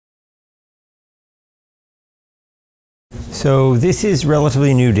So this is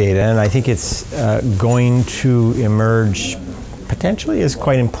relatively new data, and I think it's going to emerge potentially as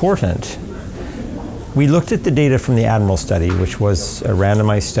quite important. We looked at the data from the ADMIRAL study, which was a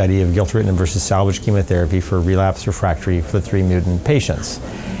randomized study of gilteritinib versus salvage chemotherapy for relapsed refractory FLT3 mutant patients.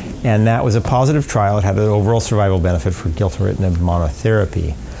 And that was a positive trial. It had an overall survival benefit for gilteritinib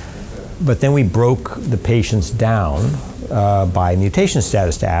monotherapy. But then we broke the patients down by mutation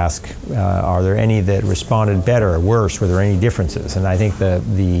status to ask, are there any that responded better or worse? Were there any differences? And I think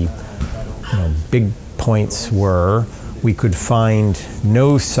the big points were we could find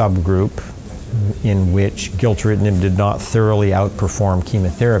no subgroup in which gilteritinib did not thoroughly outperform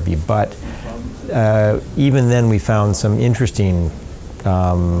chemotherapy. But even then we found some interesting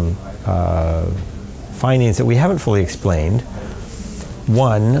findings that we haven't fully explained.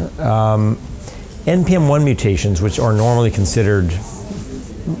 One, NPM1 mutations, which are normally considered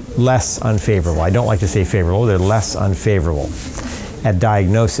less unfavorable. I don't like to say favorable, they're less unfavorable. At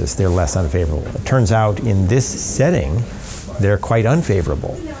diagnosis, they're less unfavorable. It turns out in this setting, they're quite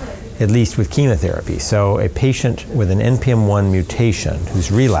unfavorable, at least with chemotherapy. So a patient with an NPM1 mutation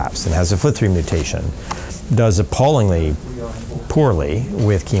who's relapsed and has a FLT3 mutation does appallingly poorly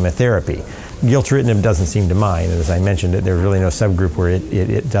with chemotherapy. Gilteritinib doesn't seem to mind, and as I mentioned, there's really no subgroup where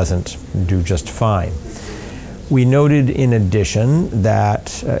it doesn't do just fine. We noted in addition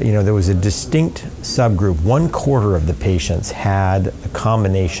that there was a distinct subgroup. 1/4 of the patients had a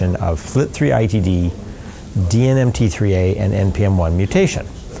combination of FLT3-ITD, DNMT3A, and NPM1 mutation.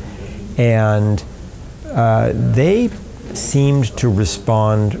 And they seemed to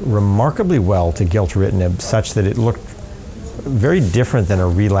respond remarkably well to gilteritinib, such that it looked very different than a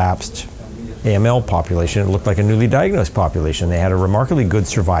relapsed AML population. It looked like a newly diagnosed population. They had a remarkably good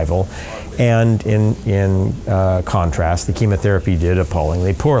survival, and in contrast, the chemotherapy did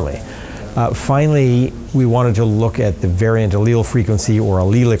appallingly poorly. Finally, we wanted to look at the variant allele frequency or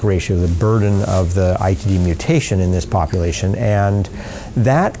allelic ratio, the burden of the ITD mutation in this population, and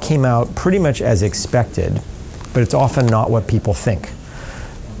that came out pretty much as expected, but it's often not what people think.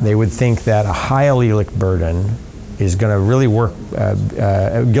 They would think that a high allelic burden is going to really work,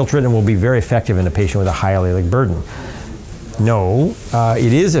 gilteritinib will be very effective in a patient with a high allelic burden. No,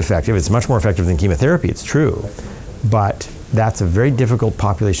 it is effective. It's much more effective than chemotherapy, it's true. But that's a very difficult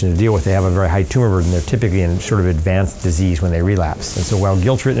population to deal with. They have a very high tumor burden. They're typically in sort of advanced disease when they relapse. And so while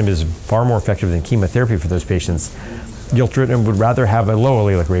gilteritinib is far more effective than chemotherapy for those patients, gilteritinib would rather have a low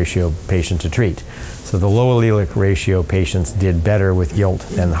allelic ratio patient to treat. So the low allelic ratio patients did better with gilt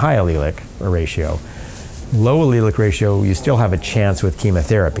than the high allelic ratio. Low allelic ratio, you still have a chance with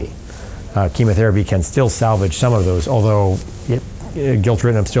chemotherapy. Chemotherapy can still salvage some of those, although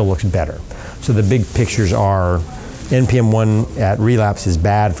gilteritinib still looks better. So the big pictures are NPM1 at relapse is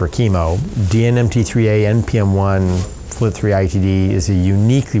bad for chemo. DNMT3A, NPM1, FLT3-ITD is a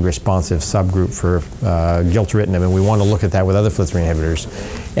uniquely responsive subgroup for gilteritinib, and we want to look at that with other FLT3 inhibitors.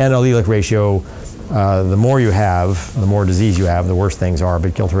 And allelic ratio, the more you have, the more disease you have, the worse things are,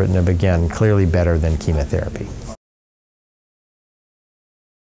 but gilteritinib, again, clearly better than chemotherapy.